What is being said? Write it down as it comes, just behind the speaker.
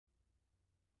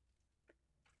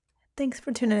Thanks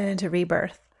for tuning in to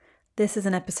Rebirth. This is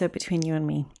an episode between you and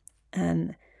me,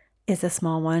 and it's a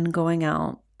small one going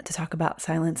out to talk about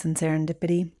silence and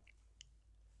serendipity.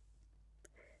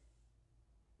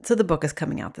 So the book is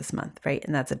coming out this month, right?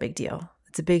 And that's a big deal.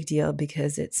 It's a big deal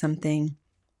because it's something,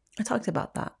 I talked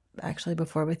about that actually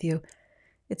before with you.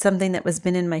 It's something that was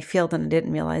been in my field and I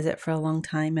didn't realize it for a long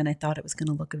time, and I thought it was going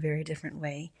to look a very different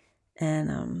way.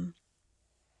 And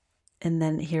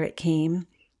then here it came,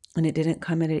 and it didn't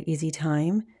come at an easy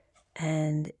time,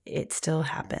 and it still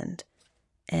happened.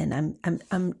 And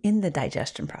I'm in the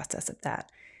digestion process of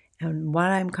that. And what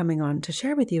I'm coming on to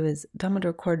share with you is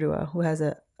Damodar Cordua, who has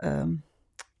a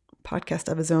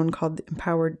podcast of his own called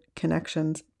Empowered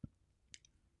Connections,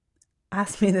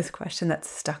 asked me this question that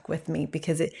stuck with me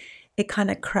because it kind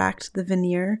of cracked the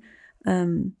veneer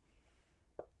of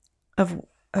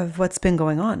what's been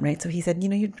going on, right? So he said,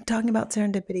 you're talking about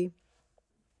serendipity,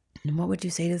 and what would you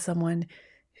say to someone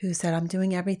who said, I'm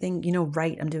doing everything,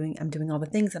 right? I'm doing all the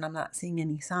things and I'm not seeing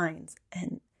any signs.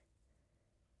 And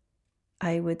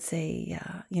I would say,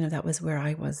 that was where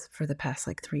I was for the past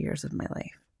 3 years of my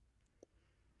life.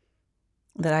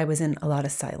 That I was in a lot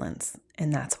of silence.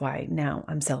 And that's why now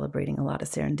I'm celebrating a lot of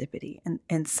serendipity.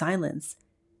 And silence,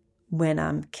 when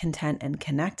I'm content and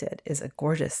connected, is a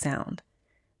gorgeous sound.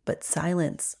 But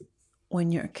silence, when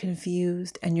you're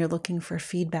confused and you're looking for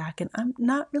feedback, and I'm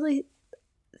not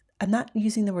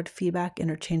using the word feedback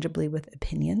interchangeably with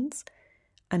opinions.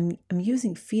 I'm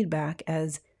using feedback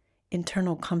as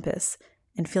internal compass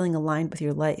and feeling aligned with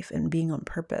your life and being on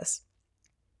purpose.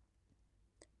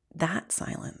 That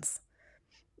silence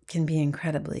can be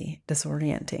incredibly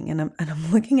disorienting. And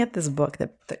I'm looking at this book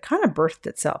that kind of birthed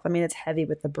itself. I mean, it's heavy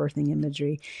with the birthing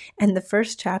imagery. And the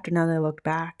first chapter, now that I look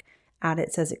back at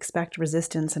it, says, expect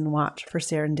resistance and watch for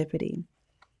serendipity.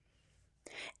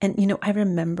 And, I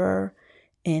remember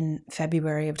in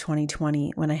February of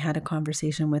 2020, when I had a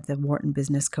conversation with the Wharton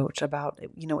business coach about,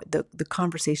 the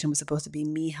conversation was supposed to be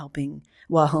me helping,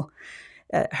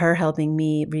 her helping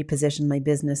me reposition my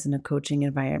business in a coaching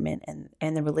environment.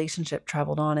 And the relationship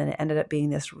traveled on, and it ended up being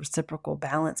this reciprocal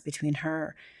balance between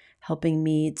her helping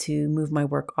me to move my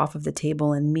work off of the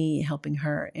table and me helping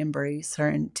her embrace her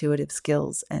intuitive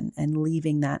skills and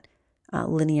leaving that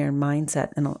linear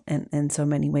mindset in so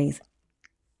many ways.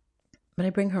 But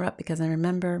I bring her up because I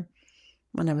remember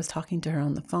when I was talking to her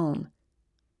on the phone,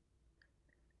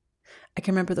 I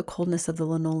can remember the coldness of the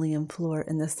linoleum floor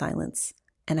and the silence.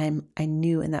 And I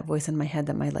knew in that voice in my head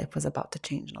that my life was about to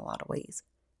change in a lot of ways.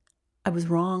 I was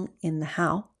wrong in the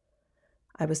how.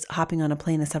 I was hopping on a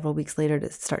plane several weeks later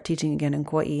to start teaching again in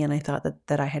Kauai, and I thought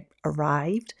that I had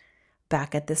arrived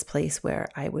back at this place where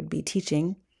I would be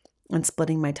teaching and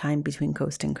splitting my time between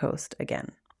coast and coast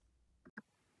again.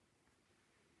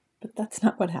 But that's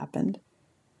not what happened.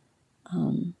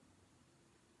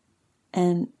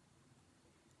 And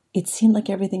it seemed like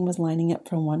everything was lining up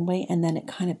from one way, and then it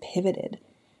kind of pivoted.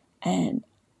 And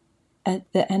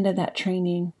at the end of that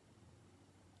training,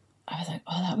 I was like,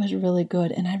 oh, that was really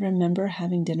good. And I remember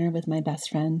having dinner with my best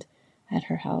friend at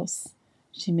her house.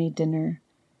 She made dinner,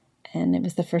 and it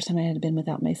was the first time I had been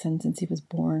without my son since he was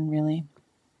born, really.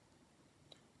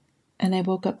 And I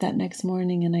woke up that next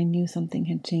morning and I knew something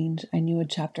had changed. I knew a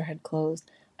chapter had closed.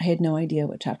 I had no idea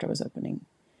what chapter was opening.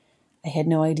 I had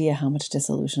no idea how much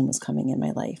dissolution was coming in my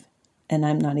life. And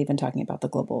I'm not even talking about the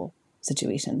global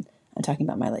situation. I'm talking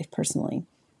about my life personally.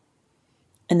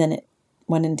 And then it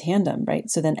went in tandem, right?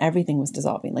 So then everything was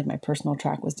dissolving, like my personal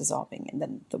track was dissolving. And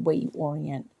then the way you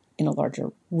orient in a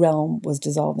larger realm was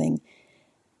dissolving.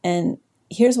 And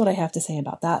here's what I have to say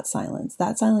about that silence.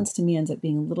 That silence to me ends up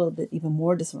being a little bit even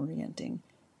more disorienting,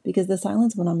 because the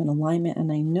silence when I'm in alignment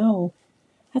and I know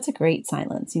that's a great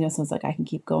silence, so it's like I can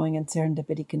keep going and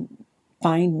serendipity can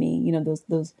find me,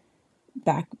 those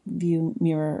back view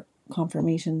mirror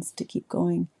confirmations to keep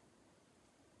going.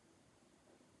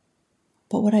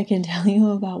 But what I can tell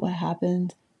you about what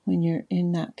happened when you're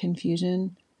in that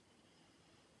confusion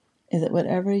is that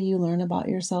whatever you learn about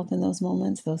yourself in those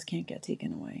moments, those can't get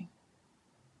taken away.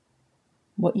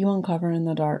 What you uncover in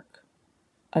the dark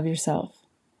of yourself,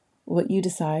 what you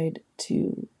decide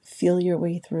to feel your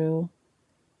way through,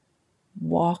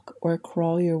 walk or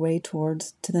crawl your way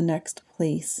towards to the next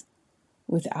place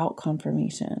without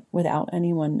confirmation, without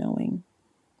anyone knowing,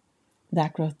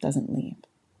 that growth doesn't leave.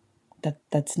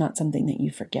 That's not something that you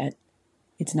forget.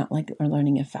 It's not like we're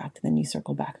learning a fact, then you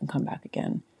circle back and come back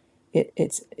again.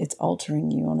 It's altering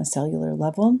you on a cellular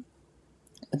level,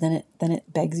 but then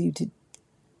it begs you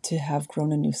to have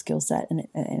grown a new skill set, and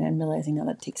I'm realizing now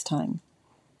that takes time.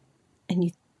 And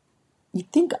you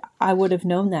think I would have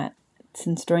known that,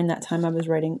 since during that time I was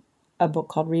writing a book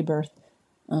called Rebirth,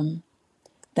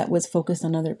 that was focused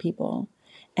on other people.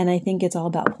 And I think it's all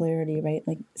about polarity, right?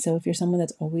 Like, so if you're someone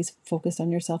that's always focused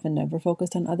on yourself and never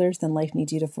focused on others, then life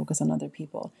needs you to focus on other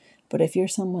people. But if you're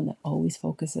someone that always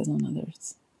focuses on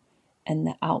others and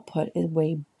the output is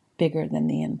way bigger than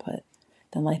the input,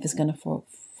 then life is going to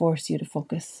force you to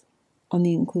focus on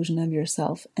the inclusion of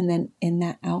yourself. And then in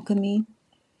that alchemy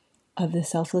of the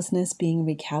selflessness being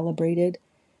recalibrated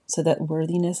so that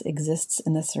worthiness exists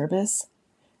in the service,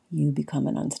 you become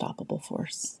an unstoppable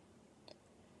force.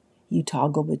 You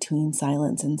toggle between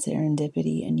silence and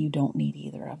serendipity, and you don't need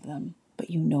either of them, but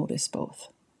you notice both.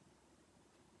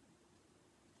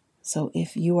 So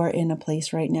if you are in a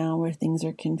place right now where things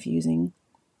are confusing,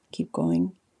 keep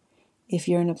going. If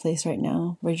you're in a place right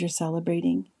now where you're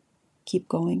celebrating, keep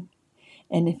going.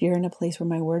 And if you're in a place where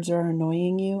my words are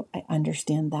annoying you, I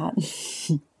understand that.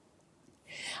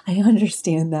 I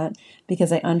understand that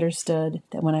because I understood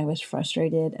that when I was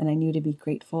frustrated and I knew to be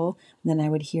grateful, then I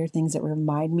would hear things that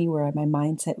remind me where my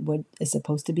mindset is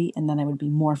supposed to be, and then I would be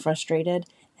more frustrated,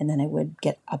 and then I would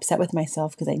get upset with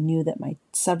myself because I knew that my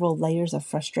several layers of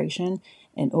frustration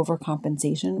and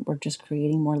overcompensation were just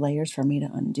creating more layers for me to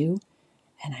undo,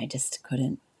 and I just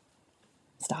couldn't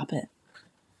stop it.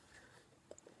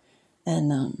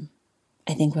 And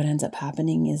I think what ends up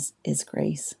happening is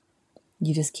grace.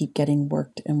 You just keep getting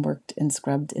worked and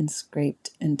scrubbed and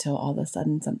scraped until all of a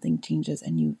sudden something changes,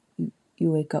 and you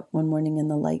wake up one morning and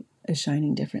the light is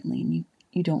shining differently, and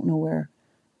you don't know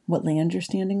what land you're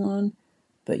standing on,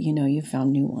 but you know you've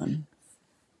found new one.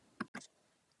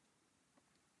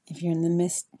 If you're in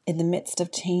the midst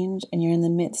of change and you're in the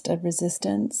midst of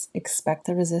resistance, expect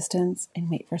the resistance and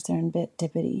wait for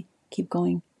serendipity. Keep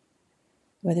going.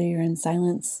 Whether you're in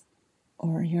silence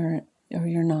or you're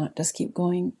not, just keep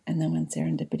going. And then when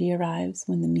serendipity arrives,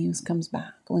 when the muse comes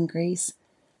back, when grace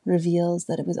reveals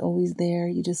that it was always there,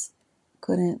 you just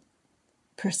couldn't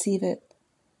perceive it,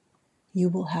 you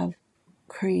will have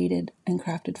created and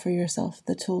crafted for yourself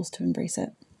the tools to embrace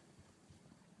it.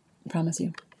 I promise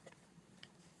you.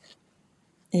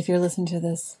 If you're listening to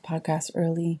this podcast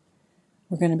early,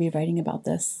 we're going to be writing about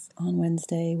this on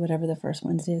Wednesday, whatever the first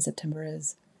Wednesday of September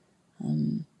is.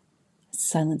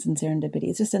 Silence and serendipity.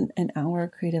 It's just an hour,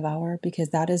 creative hour, because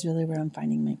that is really where I'm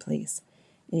finding my place,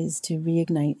 is to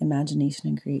reignite imagination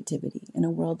and creativity. In a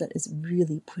world that is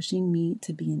really pushing me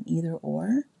to be an either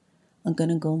or, I'm going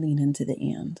to go lean into the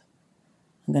and.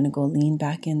 I'm going to go lean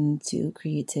back into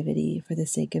creativity for the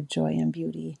sake of joy and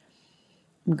beauty.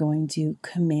 I'm going to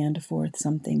command forth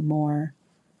something more.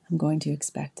 I'm going to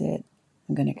expect it.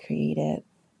 I'm going to create it.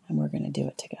 And we're going to do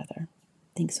it together.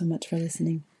 Thanks so much for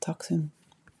listening. Talk soon.